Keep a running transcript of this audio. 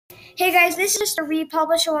Hey guys, this is just a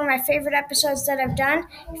republish of one of my favorite episodes that I've done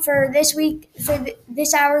for this week, for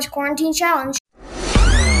this hour's quarantine challenge.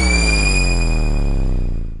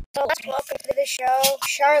 So let's welcome to the show,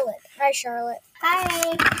 Charlotte. Hi, Charlotte.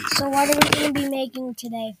 Hi. So what are we going to be making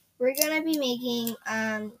today? We're going to be making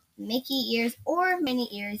Mickey ears or Minnie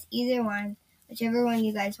ears, either one, whichever one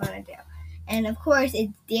you guys want to do. And of course,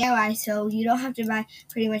 it's DIY, so you don't have to buy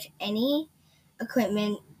pretty much any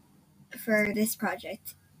equipment for this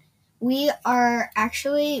project. You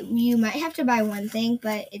might have to buy one thing,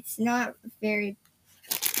 but it's not very,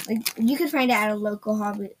 you could find it at a local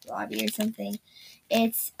Hobby Lobby or something.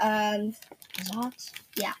 It's, Zots?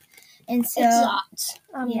 Yeah. And so, it's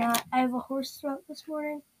Zots. I have a hoarse throat this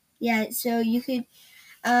morning. Yeah, so you could,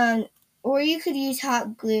 or you could use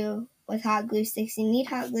hot glue with hot glue sticks. You need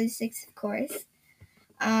hot glue sticks, of course.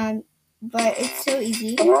 But it's so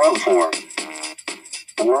easy.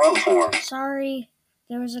 Sorry,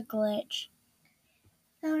 there was a glitch.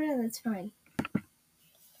 No, that's fine.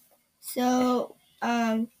 So,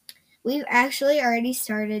 we've actually already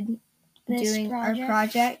started doing our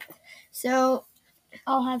project. So,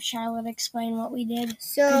 I'll have Charlotte explain what we did.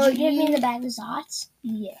 So Could you give me the bag of Zots?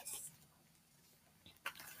 Yes.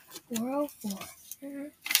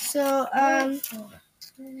 404. So,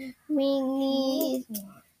 we need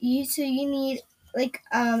you need like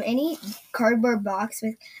any cardboard box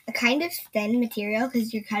with a kind of thin material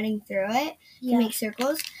because you're cutting through it to make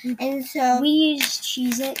circles. And so we use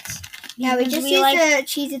Cheez-Its. Yeah, we just use the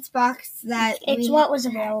Cheez-Its box that it's what was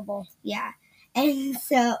available. Yeah. And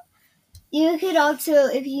so you could also,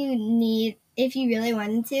 if you really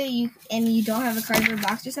wanted to, and you don't have a cardboard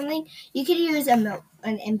box or something, you could use an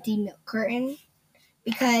empty milk carton.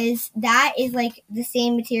 Because that is like the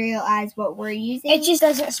same material as what we're using. It just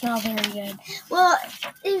doesn't smell very good. Well,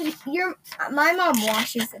 my mom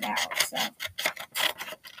washes it out, so.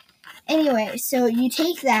 Anyway, so you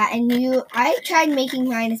take that and I tried making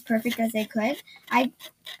mine as perfect as I could.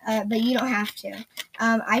 But you don't have to.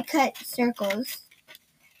 I cut circles.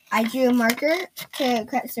 I drew a marker to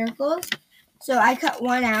cut circles. So I cut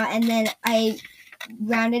one out and then I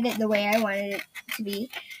rounded it the way I wanted it to be.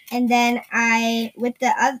 And then with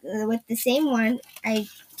the same one, I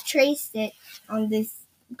traced it on this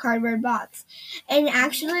cardboard box. And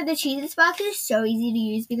actually, the Cheez-Its box is so easy to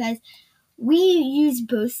use because we use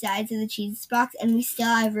both sides of the Cheez-Its box, and we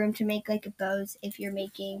still have room to make like a bows if you're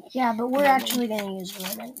making. Yeah, but we're actually going to use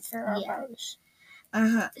ribbon for our bows.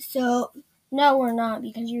 So no, we're not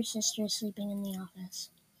because your sister is sleeping in the office.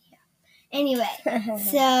 Yeah. Anyway,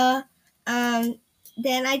 so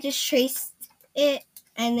then I just traced it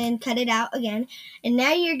and then cut it out again. And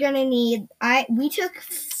now you're going to need, we took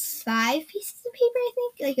 5 pieces of paper, I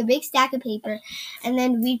think, like a big stack of paper. And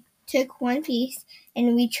then we took one piece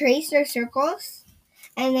and we traced our circles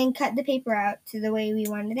and then cut the paper out to the way we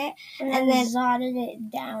wanted it. And then zotted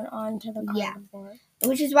it down onto the cardboard. Yeah,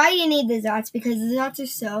 which is why you need the Zots, because the Zots are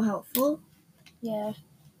so helpful. Yeah.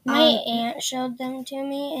 My aunt showed them to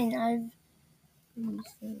me, and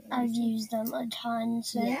I've used them a ton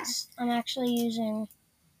since. Yeah. I'm actually using,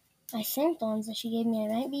 I think the ones that she gave me, I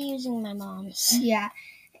might be using my mom's. Yeah.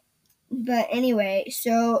 But anyway,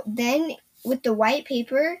 so then with the white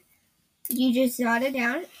paper, you just jot it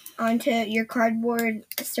down onto your cardboard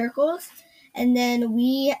circles, and then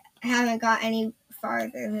we haven't got any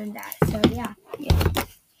farther than that. So yeah.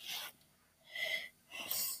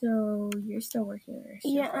 So you're still working on your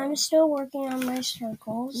circles? Yeah, I'm still working on my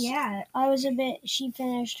circles. Yeah. She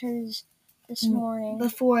finished hers this morning.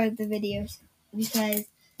 Before the videos. Because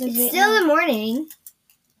it's still the morning.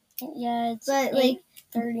 Yeah, it's 8:30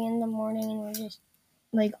 in the morning and we're just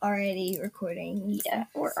already recording. Yeah,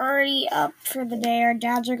 we're already up for the day. Our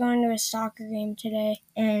dads are going to a soccer game today.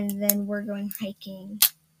 And then we're going hiking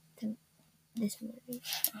this morning.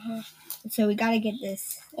 So we gotta get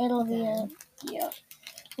this. It'll be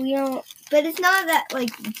We don't, but it's not that we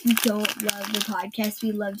don't love the podcast.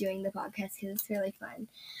 We love doing the podcast because it's really fun.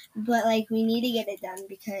 But we need to get it done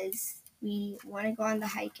because we want to go on the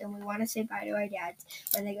hike and we want to say bye to our dads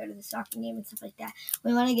when they go to the soccer game and stuff like that.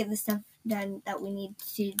 We want to get the stuff done that we need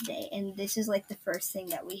to do today, and this is the first thing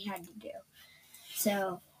that we had to do.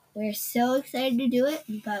 So we're so excited to do it,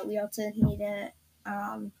 but we also need to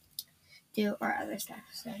do our other stuff.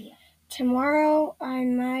 So yeah, tomorrow I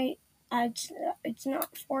might. It's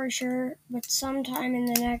not for sure, but sometime in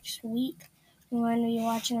the next week, I'm going to be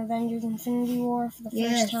watching Avengers: Infinity War for the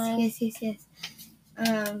first time. Yes.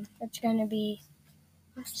 It's going to be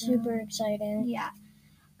super exciting. Yeah.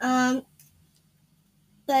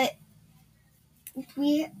 But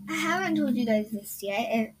we haven't told you guys this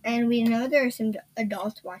yet, and we know there are some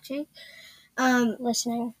adults watching.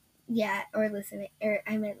 Listening. Yeah, or listening, or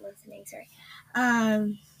I meant listening, sorry.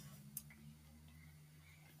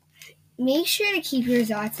 Make sure to keep your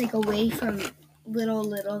Zots like away from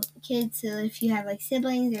little kids. So if you have like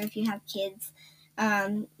siblings or if you have kids,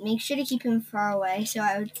 make sure to keep them far away. So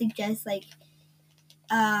I would suggest like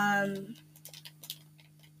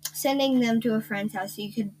sending them to a friend's house so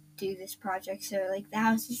you could do this project. So like the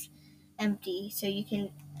house is empty, so you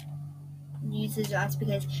can use the Zots,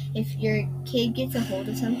 because if your kid gets a hold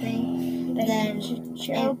of something, then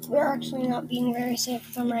we're actually not being very safe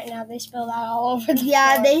with them right now. They spilled out all over the floor.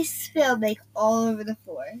 Yeah, they spilled like all over the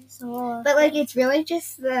floor. So, but like it's really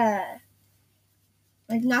just the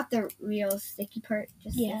like not the real sticky part,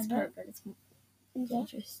 just this part, but it's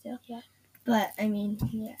dangerous still. Yeah. But I mean,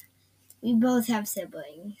 yeah, we both have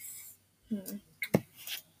siblings.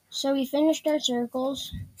 So we finished our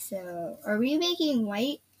circles. So are we making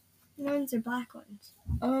white ones or black ones?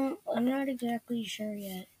 I'm not exactly sure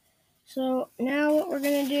yet. So now what we're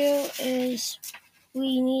gonna do is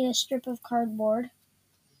we need a strip of cardboard.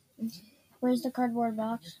 Where's the cardboard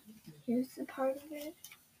box? Here's the part of it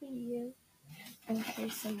for you. And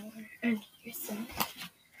here's some more. And here's some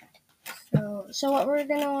more. So what we're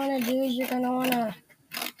gonna wanna do is you're gonna wanna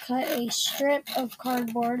cut a strip of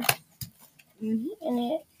cardboard. And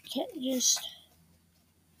it can't just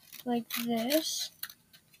like this.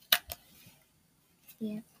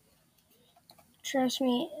 Yeah. Trust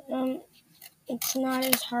me, it's not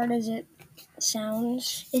as hard as it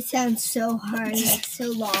sounds. It sounds so hard, like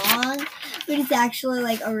so long, but it's actually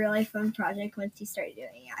like a really fun project once you start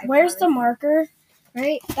doing it. Where's the marker?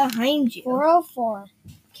 Right behind you. 404.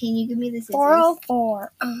 Can you give me the scissors?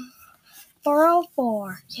 404.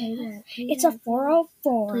 404. It's a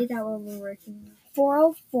 404. Play that while we're working.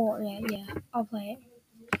 404. Yeah. I'll play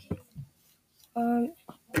it.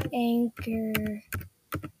 Anchor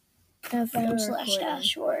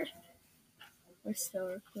FM/dashboard. We're still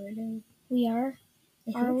recording. We are?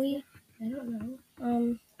 Are we? I don't know.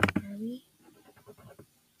 Are we?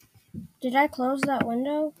 Did I close that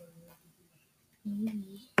window?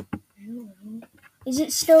 Maybe. I don't know. Is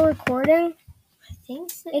it still recording? I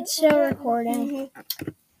think so. It's still recording.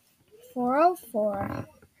 404.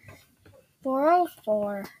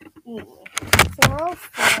 404. 404.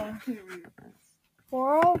 404.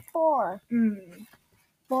 404.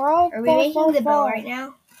 Are we making the bell right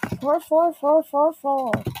now?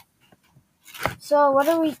 44444. So what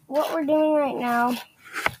we're doing right now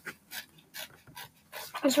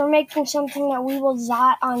is we're making something that we will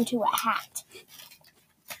Zot onto a hat.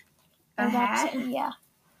 A hat? Yeah.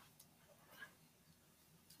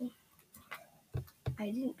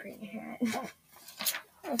 I didn't bring a hat.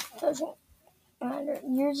 It doesn't matter.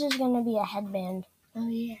 Yours is going to be a headband. Oh,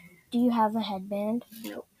 yeah. Do you have a headband?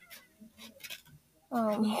 Nope.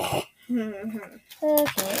 Okay.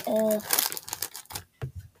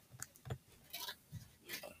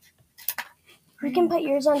 We can put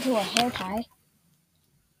yours onto a hair tie.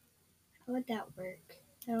 How would that work?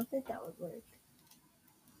 I don't think that would work.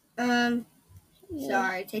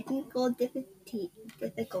 Sorry, technical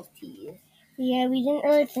difficulties. Yeah, we didn't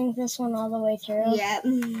really think this one all the way through. Yeah.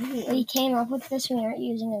 We came up with this when we weren't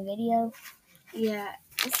using a video. Yeah.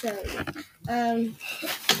 So,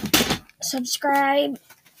 subscribe,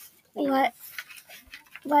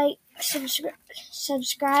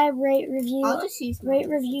 subscribe, rate, review. I'll just use rate,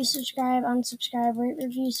 review, subscribe, unsubscribe, rate,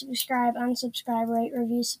 review, subscribe, unsubscribe, rate,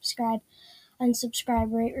 review, subscribe,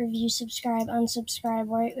 unsubscribe, rate, review, subscribe,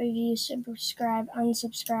 unsubscribe, rate, review, subscribe,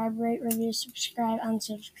 unsubscribe, rate, review, subscribe,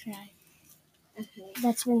 unsubscribe. Okay.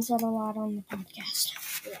 That's been said a lot on the podcast.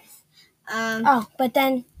 Yes. But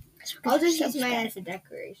then I'll just use mine as a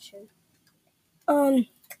decoration.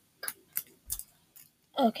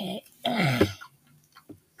 Okay.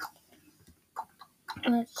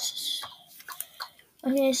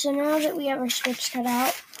 Okay, so now that we have our strips cut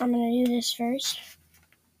out, I'm going to do this first.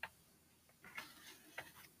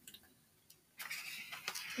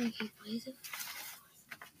 Okay, please.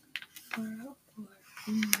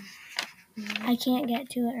 I can't get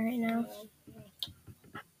to it right now.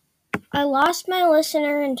 I lost my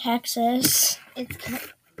listener in Texas.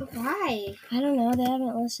 Why? I don't know. They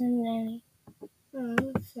haven't listened to any. Oh,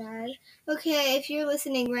 that's sad. Okay, if you're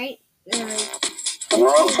listening, right?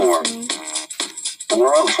 404.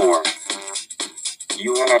 404.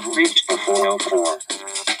 You have reached the 404.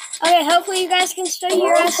 Okay, hopefully you guys can still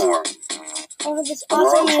hear us 404. over this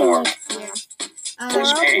awesome 404. music. Yeah.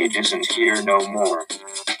 This page isn't here no more.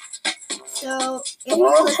 So, if 404.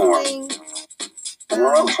 you're listening...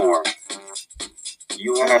 404.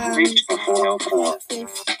 You have reached the 404.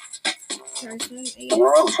 This person,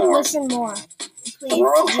 404. Listen more. please.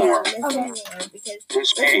 404. Yeah, listen Okay. more because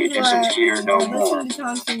This page isn't here no more. listen to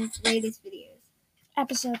Thompson's latest videos.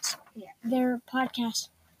 Episodes. Yeah. They're podcasts.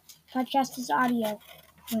 Podcast is audio.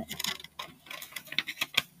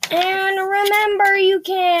 And remember, you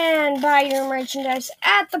can buy your merchandise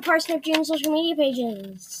at the Parsnip June social media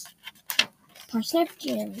pages. Parsnip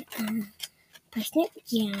June. Parsnip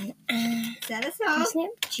June. Is that a song?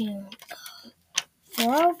 Parsnip June.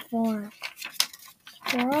 404.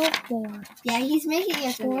 404. Yeah, he's making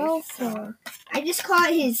it for me. 404. I just call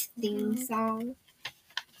it his theme song.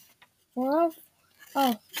 404.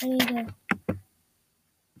 Oh, I need to.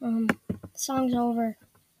 The song's over.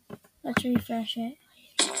 Let's refresh it.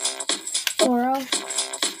 404.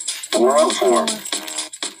 404.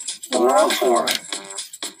 404.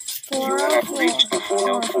 404. You have reached the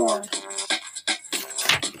 404.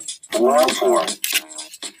 404.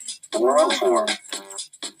 404.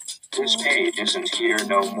 This page isn't here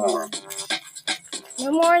no more.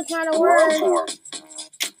 No more, it's not a word. 404.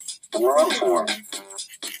 404.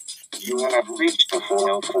 You have reached the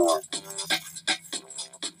 404.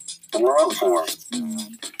 404.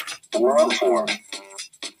 404.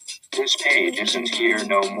 This page isn't here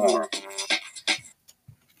no more.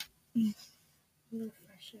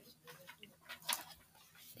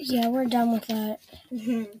 Yeah, we're done with that.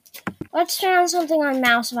 Let's turn on something on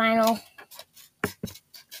Mouse Vinyl.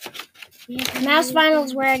 Mouse Vinyl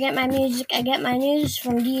is where I get my music. I get my news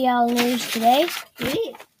from DL News Today.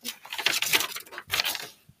 Sweet.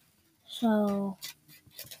 So,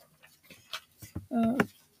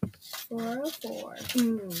 404.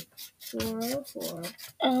 404.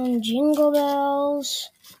 Jingle Bells.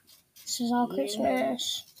 This is all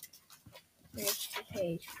Christmas. There's the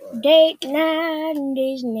page for Date night in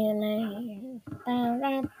Disneyland.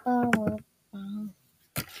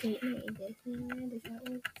 Date night in Disneyland. Is that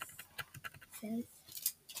what it says?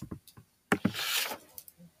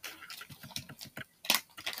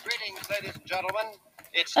 Greetings, ladies and gentlemen.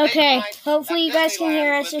 It's Okay, date night hopefully you at guys can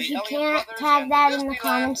hear Disneyland us. with If the you Elliott can't, Brothers tag and that in the Disneyland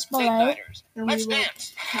comments St. below. Diners. And Let's we will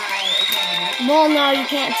dance. try again. Well, no, you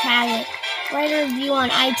can't tag it. Write a review on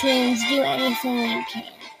iTunes. Do anything you can.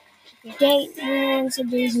 Date nights at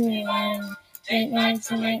Disneyland. Date nights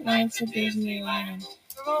and late nights at Disneyland.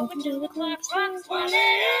 Welcome to the club.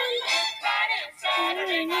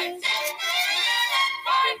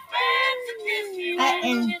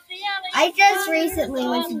 And I just recently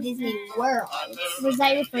went to Disney World. Was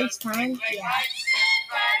that your first time? Yeah.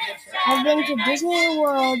 I've been to Disney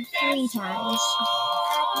World 3 times.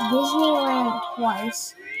 Disneyland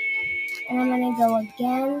twice. And I'm going to go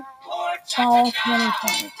again fall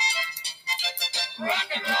 2020.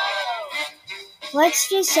 Let's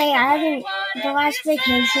just say the last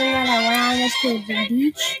vacation that I went on was to the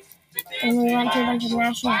beach. And we went to a bunch of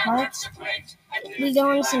national parks. We go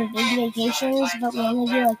on some big vacations, but we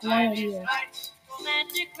only do like one a year.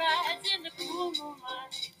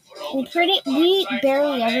 We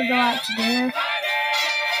barely ever go out to dinner.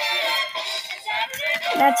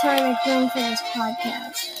 That's how I make room for this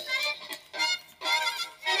podcast.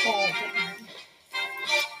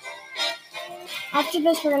 After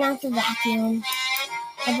this, we're going to have to vacuum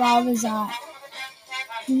of all the Zot.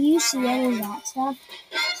 Do you see any Zot stuff?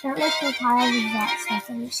 Start with the pile of Zot stuff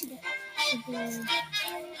and you see it.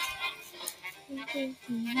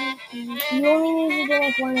 You only need to do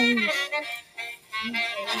like one of these.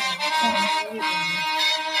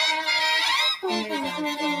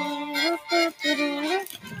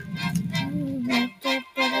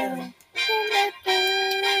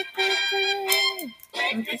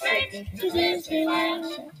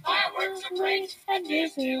 Fireworks are great at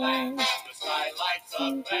Disneyland. The sky lights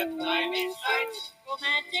up at night each night.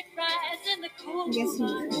 Romantic rides in the cool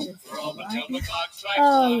moonlight. Roll until the clock strikes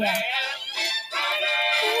Oh, 1 yeah. a.m.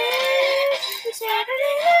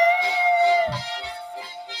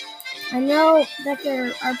 I know that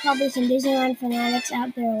there are probably some Disneyland fanatics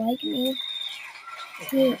out there like me.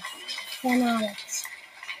 Fanatics.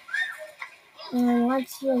 And let me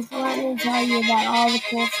tell you about all the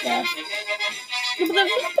cool stuff.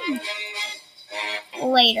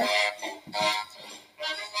 Later.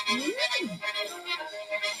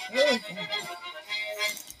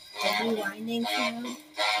 The rewinding sound.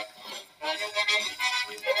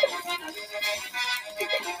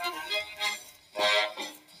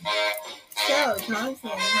 So, Thompson,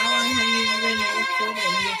 how long have you been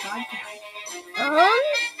recording your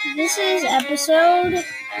podcast? This is episode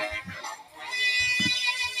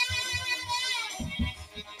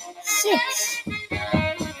 6.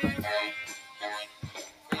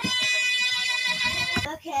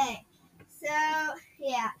 Okay, so,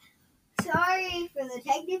 yeah. Sorry for for the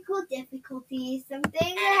technical difficulties. Some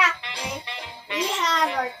things are happening. We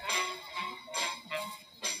have our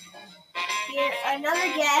here another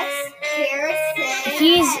guest, Harrison.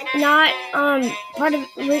 He's not part of.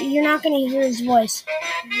 You're not going to hear his voice.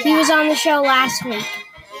 Yeah. He was on the show last week.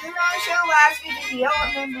 He was on the show last week if you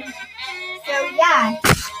don't remember. So yeah.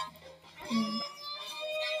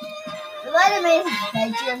 Let him in his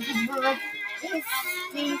bedroom.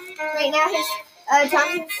 Right now his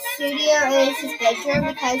Thompson's studio is his bedroom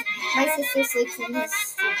because my sister sleeps in his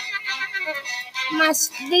studio. My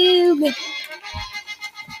stoob.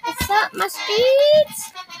 What's up, my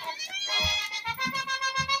stoods?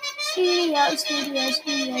 Studio. But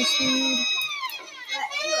anyway,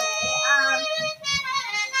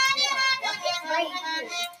 what's right here?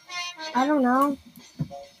 I don't know.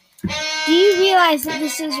 Do you realize that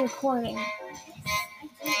this is recording?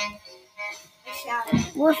 Shadow.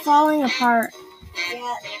 We're falling apart.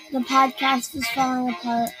 Yeah. The podcast is falling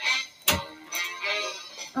apart.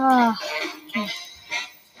 Oh, okay.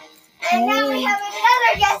 And now we have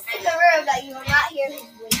another guest in the room that you will not hear his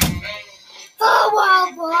voice. Blah,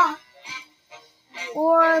 blah, blah.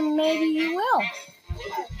 Or maybe you will.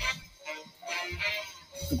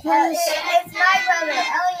 Because It's my brother,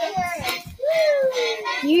 Elliot Harris.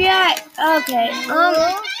 Woo! you got okay.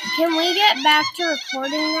 Can we get back to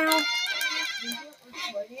recording now?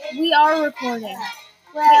 We are recording.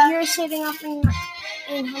 But Well, you're sitting up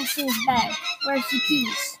in Hudson's bed. Where's the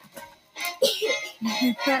keys?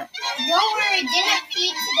 don't worry, didn't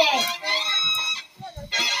pee today.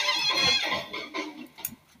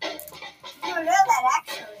 You don't know that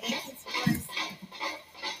actually. It's worse.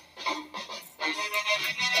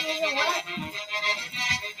 Anyway,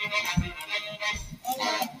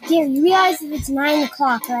 Dear, you realize that it's 9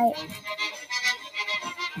 o'clock, right?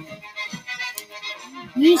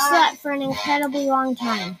 You slept for an incredibly long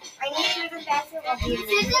time. I need to go to the bathroom. This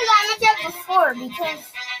isn't that much of before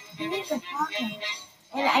because I need to pocket.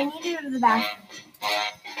 And I need to go to the bathroom.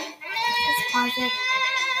 Just pause it.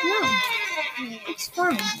 No, it's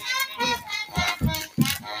fine.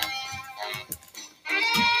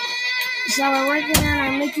 So we're working on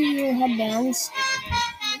our Mickey ear headbands.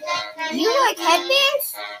 You like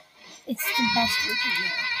headbands? It's the best we can do.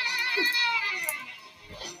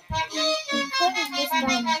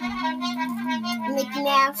 Mickey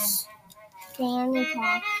Mouse Fanny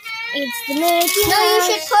pack. It's the Mickey No, you Mouse.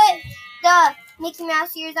 should put the Mickey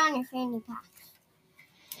Mouse ears on your fanny pack.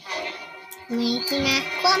 Mickey Mouse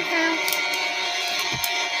Clubhouse.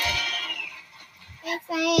 It's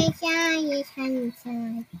sunshine, it's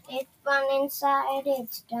sunshine. It's fun inside,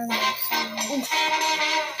 it's done outside.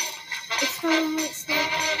 It's fun outside,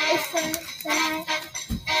 it's fun outside.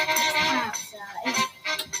 Outside.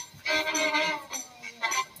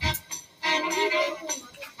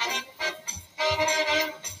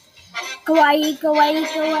 Kawaii, kawaii,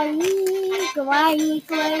 kawaii. Kawaii,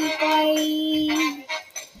 kawaii, kawaii.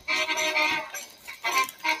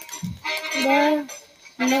 Da,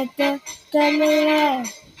 da, da, da, da,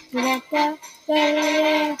 da, da, da,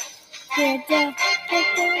 da, da, da,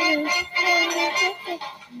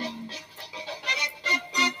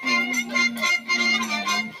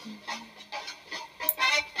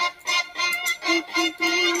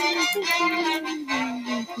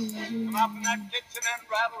 Come out from that kitchen and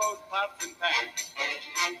rattle those pots and pans.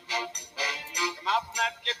 Come out from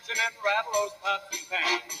that kitchen and rattle those pots and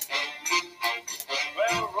pans.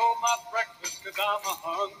 Well, roll my breakfast, cause I'm a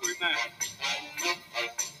hungry man.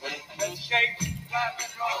 Let's shake, clap,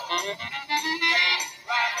 and roll. Shake,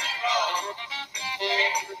 clap, and roll.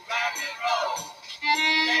 Shake, clap, and roll.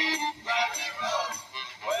 Shake, clap, and roll.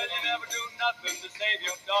 Well, you never do nothing to save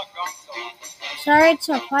your doggone soul. Sorry it's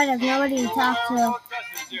so quiet. I've nobody to talk to. No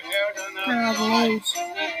dresses, your hair done up. Kind of like news.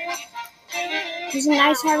 Was it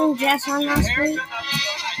nice having Jess on last Hair week? done up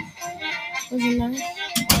so nice. Was it nice?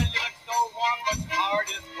 Well, you look so warm, but your heart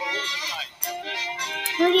is cold tonight.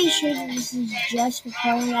 Pretty sure that this is just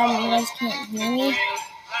recording that and you guys can't hear me.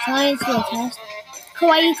 So I need to do a test.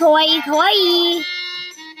 Kawaii, kawaii, kawaii!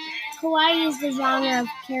 Kawaii is the genre of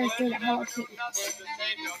character that Hello Kitty is.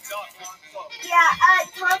 Yeah,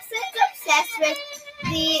 Thompson's obsessed with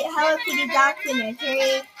the Hello Kitty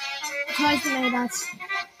documentary. Toys That Made Us.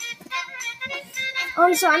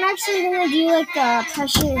 So I'm actually gonna do like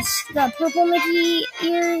the purple Mickey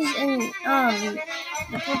ears and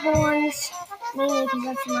the purple ones, mainly because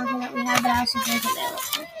that's the marker that we have, but I also think that they look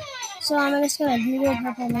good. So I'm just gonna do the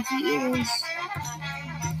purple Mickey ears.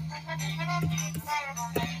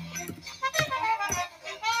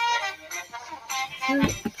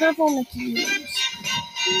 Purple Mickey ears.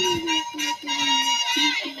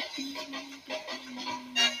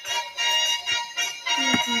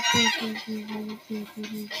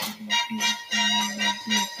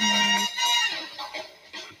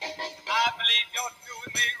 I believe you're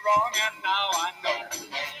doing me wrong, and now I know.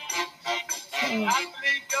 I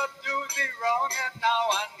believe you're doing me wrong, and now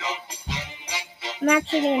I know. I'm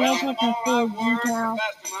actually gonna make like a Well, food the more I work, detail. the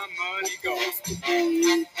faster my money goes.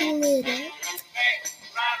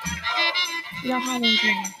 You don't have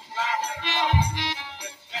anything.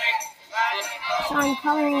 So I'm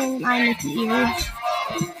coloring in my Mickey ears.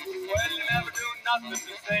 Well, you never do nothing to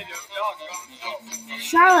save your doggone soul.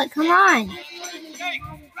 Charlotte, come on. Hey,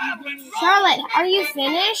 rattling roll. Charlotte, are you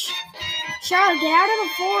finished? Charlotte, get out of the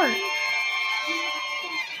fort.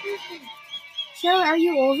 Charlotte, are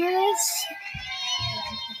you over this?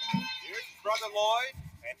 Here's Brother Lloyd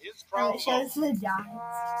and his Oh, trombone. it shows the dots.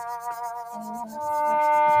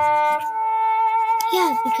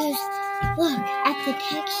 Yeah, because look at the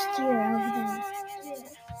texture of them.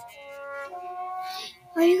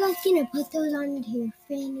 Are you guys gonna put those onto your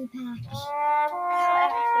fanny packs? That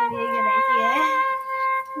would be a good idea.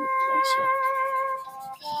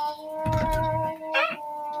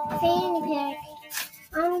 Fanny pack.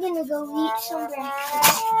 I'm gonna go eat some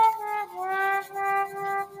breakfast.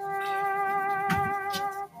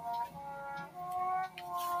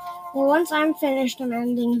 Well, once I'm finished, I'm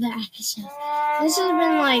ending the episode. This has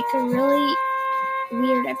been like a really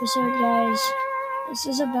weird episode, guys. This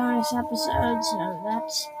is a bonus episode, so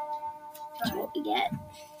that's what we get.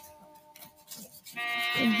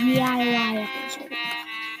 A DIY episode.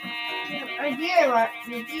 Or DIY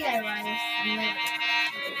is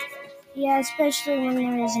Yeah, especially when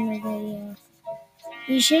there isn't a video.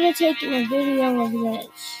 You should have taken a video of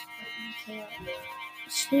this.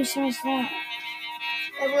 Who says that?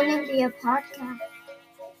 It wouldn't be a podcast.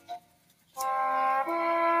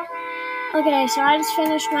 Okay, so I just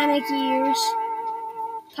finished my Mickey ears.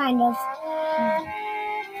 Kind of.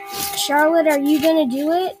 Charlotte, are you gonna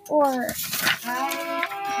do it? Or can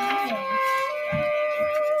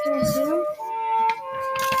I see them?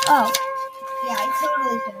 Oh, Yeah, I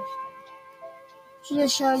totally finished. she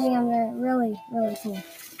just showed me them. They're really, really cool.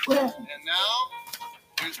 And now,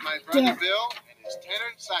 here's my brother Yeah. Bill and his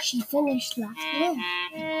tenor saxophone. She finished last row.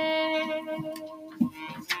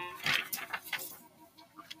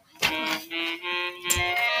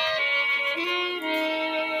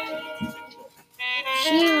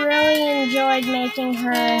 She really enjoyed making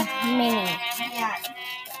her mini. Yeah.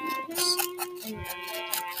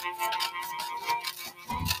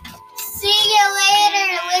 See you later,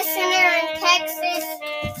 listener in Texas.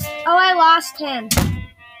 Oh, I lost him.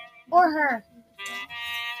 Or her.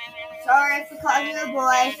 Sorry if I called you a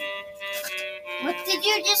boy. What did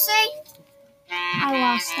you just say? I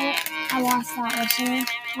lost it. I lost that listener.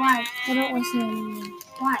 Why? They don't listen anymore.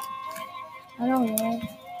 Why? I don't know.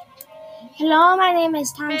 Hello, my name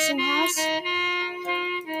is Thompson Hess. If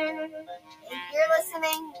you're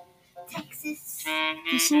listening, Texas,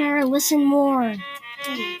 Listener, listen more.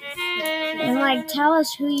 please. And tell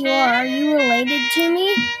us who you are. Are you related to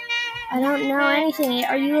me? I don't know anything.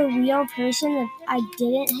 Are you a real person that I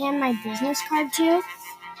didn't hand my business card to?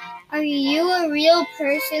 Are you a real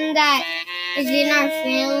person that is in our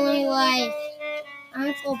family like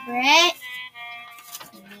Uncle Brett?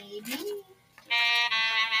 Maybe.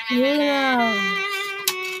 Who knows?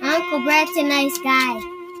 Uncle Brett's a nice guy,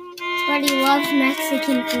 but he loves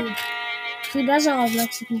Mexican food. Who doesn't love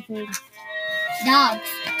Mexican food? Dogs.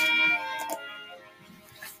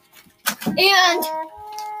 And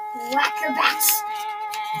wackerbacks.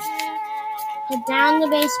 Put down the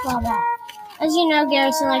baseball bat. As you know,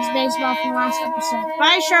 Garrison likes baseball from last episode.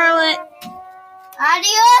 Bye, Charlotte.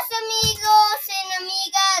 Adios, amigos and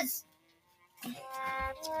amigas.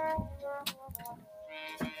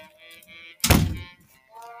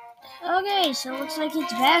 Okay, so it looks like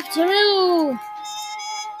it's back to new.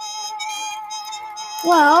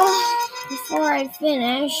 Well, before I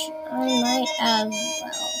finish, I might as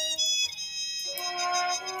well.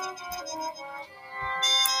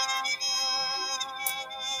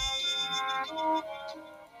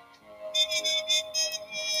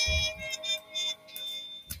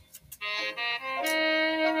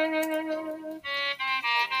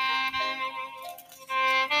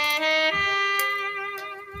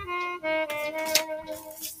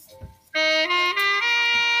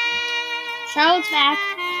 Charlotte's back.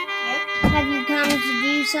 Yep. Have you come to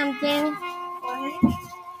do something?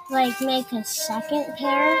 Like make a second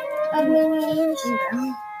pair of mini ears?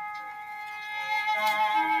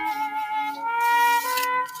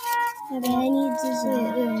 Okay, I need to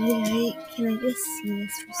see. Can I just see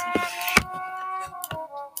this for a second?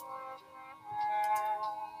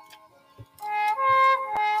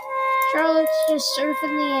 Charlotte's just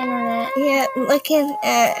surfing the internet. Yeah, looking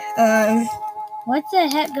at What the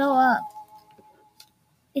heck go up?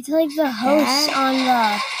 It's like the host That? on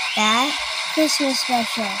the that. Christmas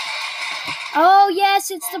special. Oh yes,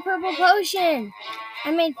 it's the purple potion.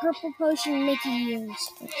 I made purple potion Mickey ears.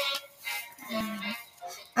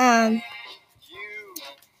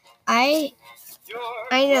 I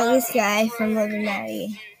know this guy from Liv and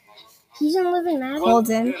Maddie. He's in Living Maddie.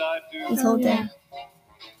 Holden. He's Holden.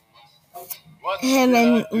 Him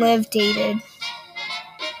and Liv dated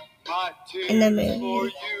in the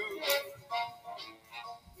movie.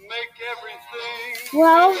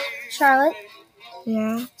 Well, Charlotte,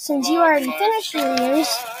 Yeah. since you already finished your ears,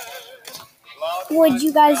 would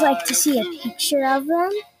you guys like to see a picture of them?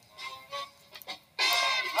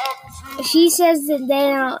 She says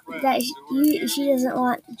that she doesn't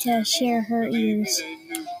want to share her ears.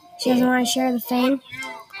 She doesn't want to share the fame.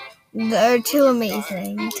 They're too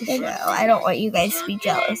amazing to show. I don't want you guys to be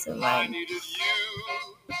jealous of mine.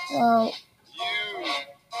 Well,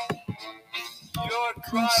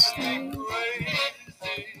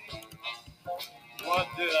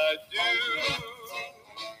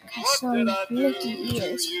 some Mickey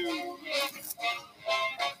ears.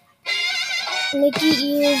 Mickey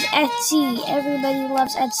ears Etsy. Everybody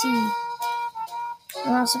loves Etsy.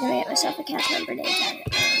 I'm also gonna get myself a cast member name tag.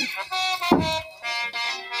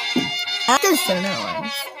 I like those donut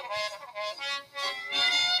ones.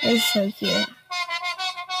 They're so cute.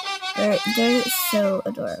 They're so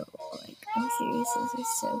adorable. Like, I'm serious, those are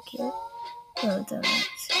so cute. Little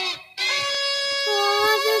donuts.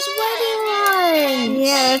 Oh, there's wedding ones.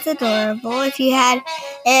 Yeah, that's adorable.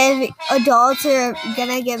 If adults are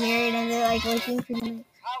gonna get married and they're like looking for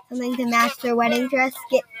something to match their wedding dress,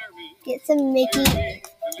 get some Mickey,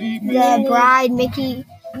 the bride Mickey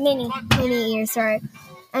Mini. ears, sorry.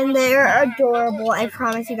 And they're adorable. I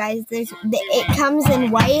promise you guys. It comes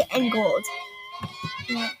in white and gold.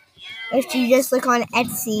 If you just look on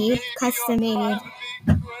Etsy, custom made,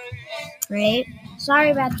 right?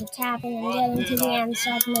 Sorry about the tapping and getting to the end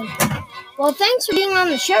segment. Well, thanks for being on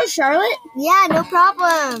the show, Charlotte. Yeah, no It's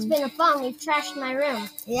problem. been fun. We've trashed my room.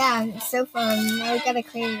 Yeah, it's so fun. Now we gotta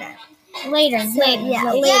clean that. Later.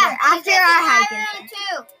 Yeah, after our hiking.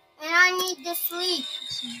 too, and I need to sleep.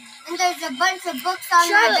 And there's a bunch of books on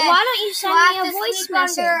Charlotte, my bed. why don't you send So I me a have to voice sleep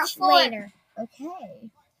under a message fort. later? Okay.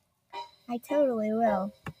 I totally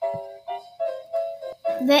will.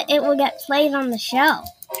 That it will get played on the show.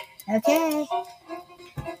 Okay.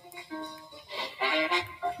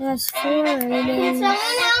 That's 4 Can ratings. someone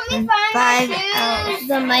help me find 5 my out. shoes?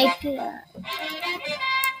 The mic. Can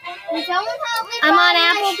someone help me I'm on find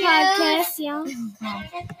Apple my shoes? Podcasts, y'all.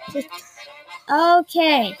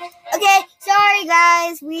 Okay. Okay, sorry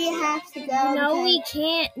guys. We have to go. No, we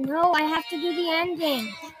can't. No, I have to do the ending.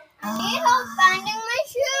 Need help finding my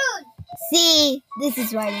shoes. See, this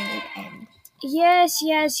is why we need to end. Yes.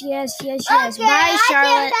 Okay, Bye, I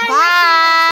Charlotte. can't